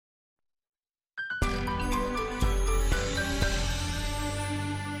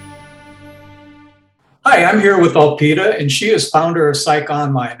Hi, I'm here with Alpita, and she is founder of Psych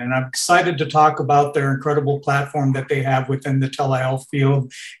Online, and I'm excited to talk about their incredible platform that they have within the telehealth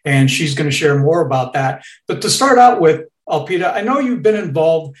field, and she's going to share more about that. But to start out with, Alpita, I know you've been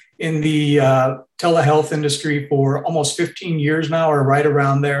involved in the telehealth industry for almost 15 years now, or right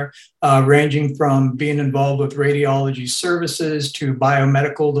around there, ranging from being involved with radiology services to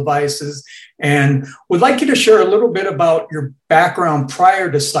biomedical devices. And would like you to share a little bit about your background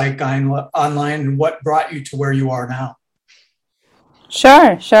prior to Psych Online and what brought you to where you are now.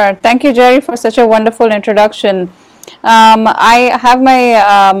 Sure, sure. Thank you, Jerry, for such a wonderful introduction. I have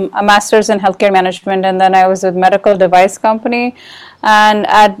my a master's in healthcare management, and then I was with medical device company, and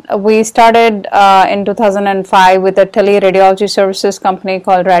we started in 2005 with a teleradiology services company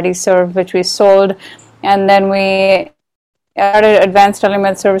called RadiServe, which we sold, and then we started advanced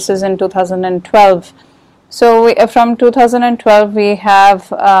telemed services in 2012. So from 2012, we have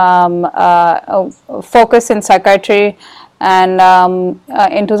a focus in psychiatry, and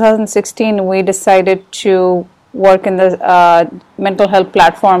in 2016, we decided to work in the mental health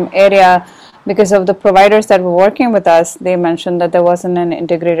platform area because of the providers that were working with us. They mentioned that there wasn't an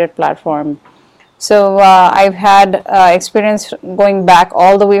integrated platform. So I've had experience going back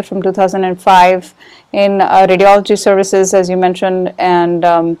all the way from 2005 in radiology services, as you mentioned, and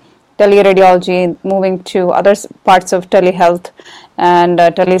teleradiology, moving to other parts of telehealth and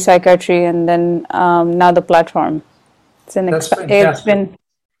telepsychiatry, and then now the platform. It's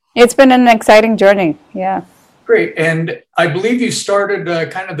been an exciting journey. Yeah. Great. And I believe you started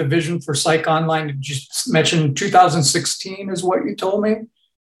kind of the vision for Psych Online. You just mentioned 2016 is what you told me?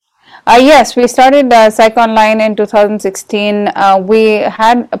 Yes, we started Psych Online in 2016. We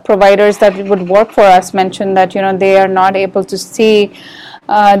had providers that would work for us mention that, they are not able to see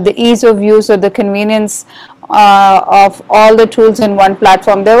the ease of use or the convenience of all the tools in one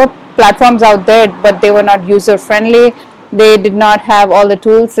platform. There were platforms out there, but they were not user friendly. They did not have all the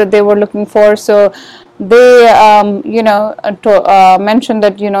tools that they were looking for. So they, mentioned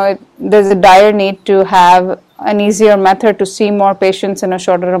that, there's a dire need to have an easier method to see more patients in a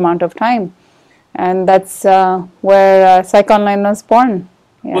shorter amount of time. And that's where Psych Online was born.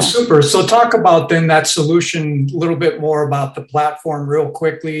 Yeah. Well, super. So talk about then that solution, a little bit more about the platform real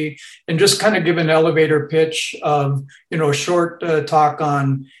quickly, and just kind of give an elevator pitch of, a short talk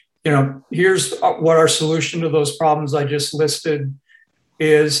on, here's what our solution to those problems I just listed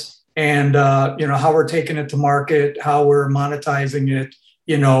is, and, how we're taking it to market, how we're monetizing it,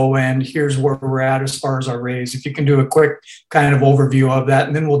 and here's where we're at as far as our raise. If you can do a quick kind of overview of that,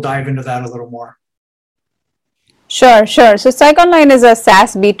 and then we'll dive into that a little more. Sure. So Psych Online is a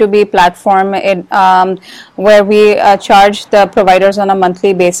SaaS B2B platform where we charge the providers on a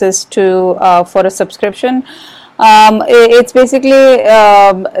monthly basis for a subscription. It's basically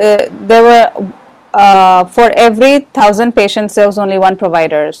there were for every 1,000 patients, there was only one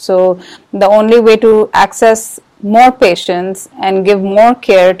provider. So the only way to access more patients and give more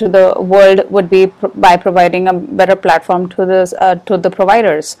care to the world would be by providing a better platform to the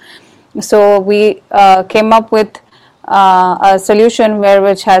providers. So we came up with a solution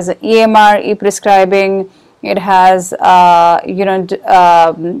which has EMR, e-prescribing. It has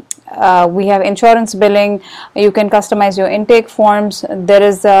we have insurance billing. You can customize your intake forms. There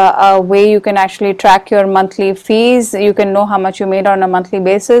is a way you can actually track your monthly fees. You can know how much you made on a monthly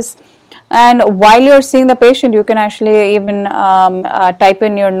basis. And while you're seeing the patient, you can actually even type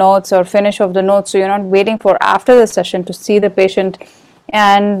in your notes or finish off the notes. So you're not waiting for after the session to see the patient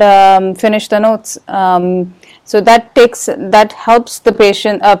and finish the notes. So that helps the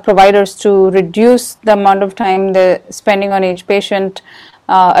patient providers to reduce the amount of time they're spending on each patient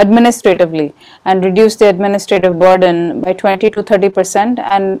administratively, and reduce the administrative burden by 20 to 30%,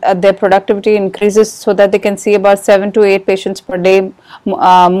 and their productivity increases so that they can see about 7 to 8 patients per day,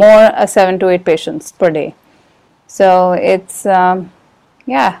 more 7 to 8 patients per day. So it's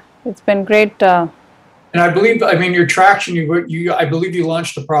it's been great. And I believe, your traction, I believe you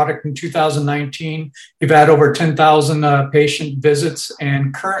launched the product in 2019. You've had over 10,000 patient visits,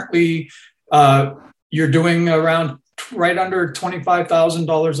 and currently you're doing around right under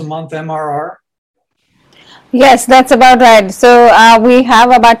 $25,000 a month MRR. Yes, that's about right. So we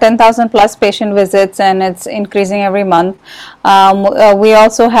have about 10,000 plus patient visits, and it's increasing every month. We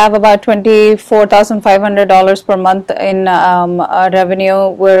also have about $24,500 per month in revenue.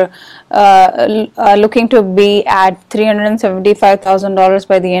 We're looking to be at $375,000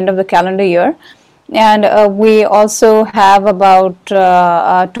 by the end of the calendar year. And we also have about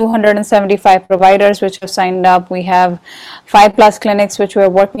 275 providers which have signed up. We have 5+ clinics which we're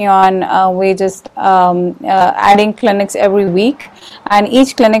working on. We just adding clinics every week, and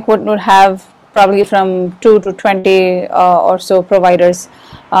each clinic would have probably from 2 to 20 or so providers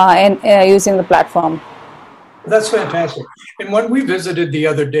using the platform. That's fantastic. And when we visited the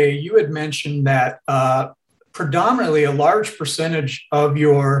other day, you had mentioned that predominantly a large percentage of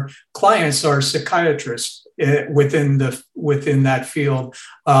your clients are psychiatrists within that field.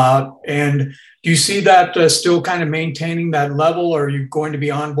 And do you see that still kind of maintaining that level? Or are you going to be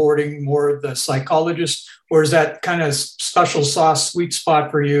onboarding more of the psychologists? Or is that kind of special sauce, sweet spot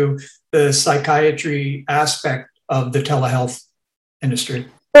for you, the psychiatry aspect of the telehealth industry?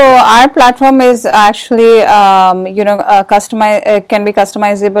 So our platform is actually, can be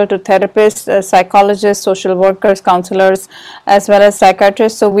customizable to therapists, psychologists, social workers, counselors, as well as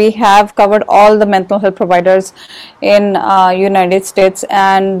psychiatrists. So we have covered all the mental health providers in United States,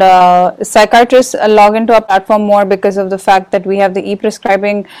 and psychiatrists log into our platform more because of the fact that we have the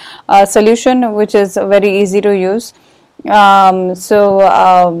e-prescribing solution, which is very easy to use. Definitely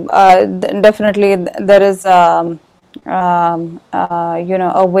there is.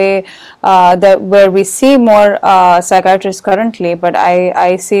 A way that where we see more psychiatrists currently, but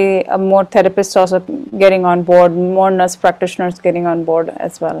I see more therapists also getting on board, more nurse practitioners getting on board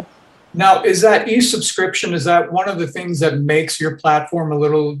as well. Now, is that e-subscription, is that one of the things that makes your platform a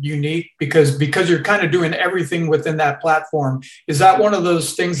little unique? Because you're kind of doing everything within that platform. Is that one of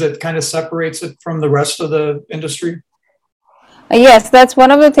those things that kind of separates it from the rest of the industry? Yes, that's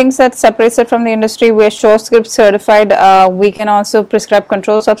one of the things that separates it from the industry. We're SureScript certified. We can also prescribe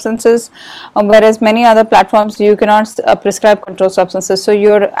controlled substances, whereas many other platforms you cannot prescribe controlled substances. So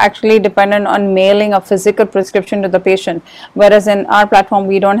you're actually dependent on mailing a physical prescription to the patient, whereas in our platform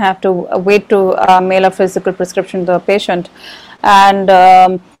we don't have to wait to mail a physical prescription to the patient. And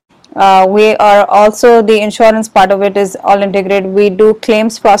we are also, the insurance part of it is all integrated. We do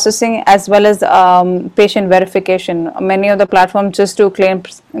claims processing as well as patient verification. Many of the platforms just do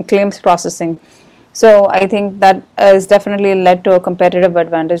claims processing. So I think that has definitely led to a competitive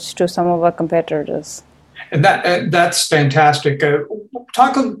advantage to some of our competitors. And that's fantastic.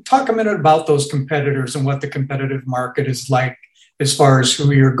 Talk a minute about those competitors and what the competitive market is like as far as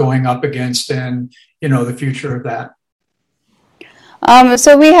who you're going up against and, the future of that.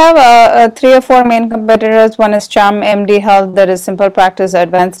 So we have 3 or 4 main competitors. One is Charm MD Health, there is Simple Practice,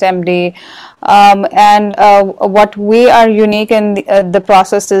 Advanced MD, and what we are unique in the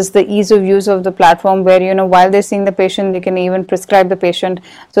process is the ease of use of the platform, where while they're seeing the patient, they can even prescribe the patient,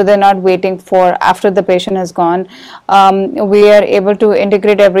 so they're not waiting for after the patient has gone. We are able to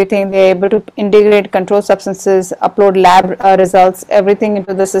integrate everything. They're able to integrate controlled substances, upload lab results, everything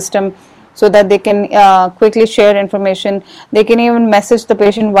into the system, so that they can quickly share information. They can even message the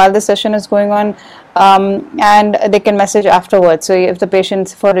patient while the session is going on, and they can message afterwards. So if the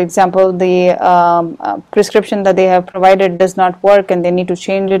patient, for example, the prescription that they have provided does not work and they need to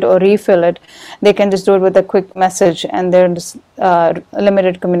change it or refill it, they can just do it with a quick message, and there's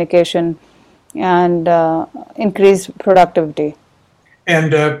limited communication and increased productivity.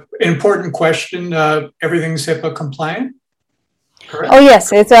 And important question, everything's HIPAA compliant? Correct. Oh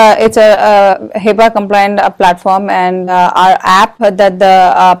yes, it's a HIPAA compliant platform, and our app that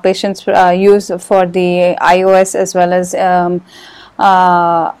the patients use for the iOS as well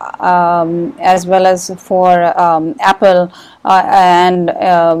as for Apple and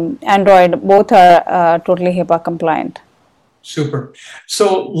Android, both are totally HIPAA compliant. Super.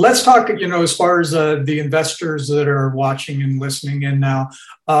 So let's talk, as far as the investors that are watching and listening in now,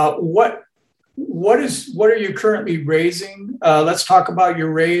 what are you currently raising? Let's talk about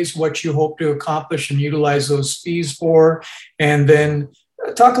your raise, what you hope to accomplish and utilize those fees for, and then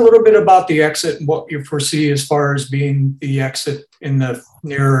talk a little bit about the exit and what you foresee as far as being the exit in the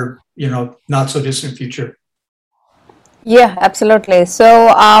near, not so distant future. Yeah, absolutely.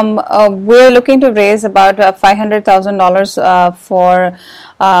 So we're looking to raise about $500,000 for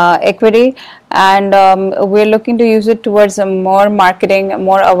equity, and we're looking to use it towards more marketing,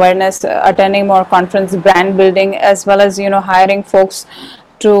 more awareness, attending more conference, brand building, as well as hiring folks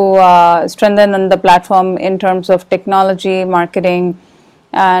to strengthen the platform in terms of technology, marketing,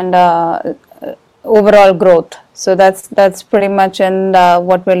 and overall growth. So that's pretty much in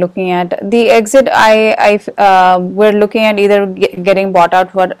what we're looking at. The exit, we're looking at either getting bought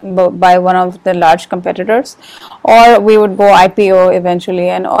out by one of the large competitors, or we would go IPO eventually,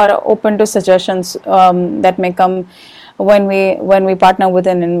 or open to suggestions that may come when we partner with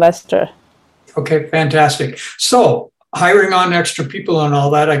an investor. Okay, fantastic. So hiring on extra people and all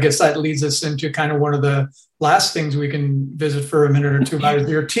that, I guess that leads us into kind of one of the last things we can visit for a minute or two about is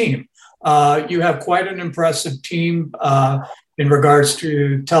your team. You have quite an impressive team in regards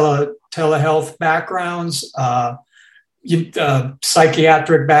to telehealth backgrounds.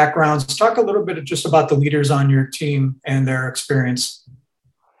 psychiatric backgrounds. Talk a little bit just about the leaders on your team and their experience.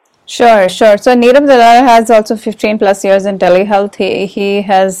 Sure, sure. So Neerav Dalal has also 15 plus years in telehealth. He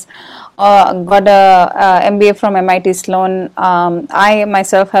has got a MBA from MIT Sloan. I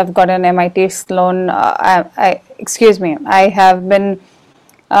myself have got an MIT Sloan. I have been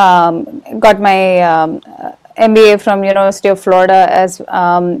got my MBA from University of Florida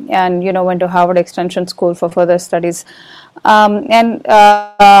and went to Harvard Extension School for further studies.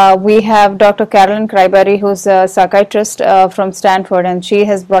 We have Dr. Carolyn Cryberry, who's a psychiatrist from Stanford, and she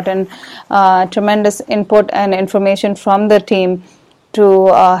has brought in tremendous input and information from the team to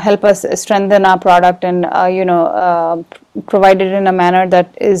help us strengthen our product and provide it in a manner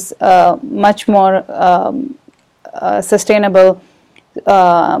that is much more sustainable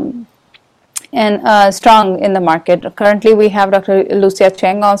and strong in the market. Currently, we have Dr. Lucia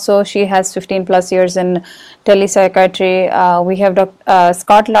Cheng also. She has 15 plus years in telepsychiatry. We have Dr.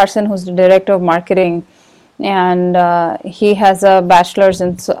 Scott Larson, who's the director of marketing, and he has a bachelor's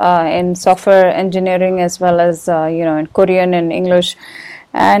in software engineering as well as in Korean and English.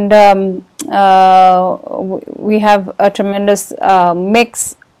 And we have a tremendous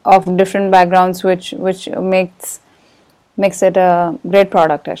mix of different backgrounds, which makes it a great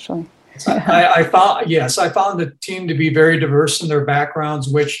product actually. I found the team to be very diverse in their backgrounds,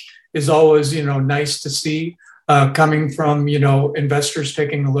 which is always, nice to see. Coming from, investors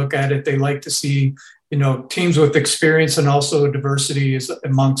taking a look at it, they like to see, teams with experience and also diversity is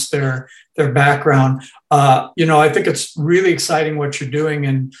amongst their background. I think it's really exciting what you're doing,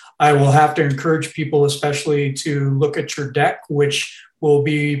 and I will have to encourage people, especially to look at your deck, which will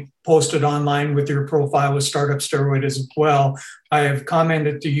be posted online with your profile with Startup Steroid as well. I have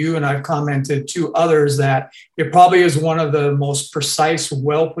commented to you and I've commented to others that it probably is one of the most precise,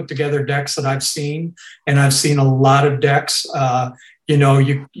 well put together decks that I've seen. And I've seen a lot of decks.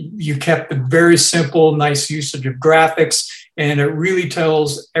 You kept a very simple, nice usage of graphics, and it really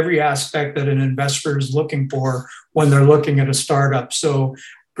tells every aspect that an investor is looking for when they're looking at a startup. So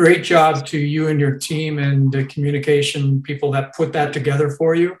great job to you and your team and the communication people that put that together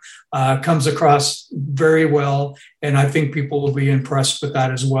for you. Comes across very well, and I think people will be impressed with that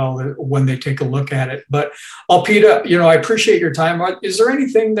as well when they take a look at it. But Alpita, I appreciate your time. Is there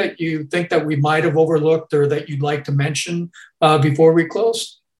anything that you think that we might have overlooked or that you'd like to mention before we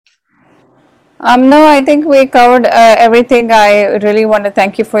close? No, I think we covered everything. I really want to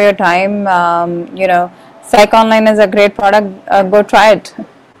thank you for your time. PsychOnline is a great product. Go try it.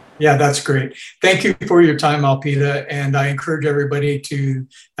 Yeah, that's great. Thank you for your time, Alpita. And I encourage everybody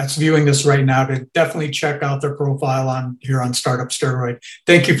that's viewing this right now to definitely check out their profile here on Startup Steroid.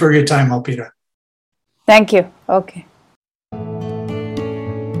 Thank you for your time, Alpita. Thank you. Okay.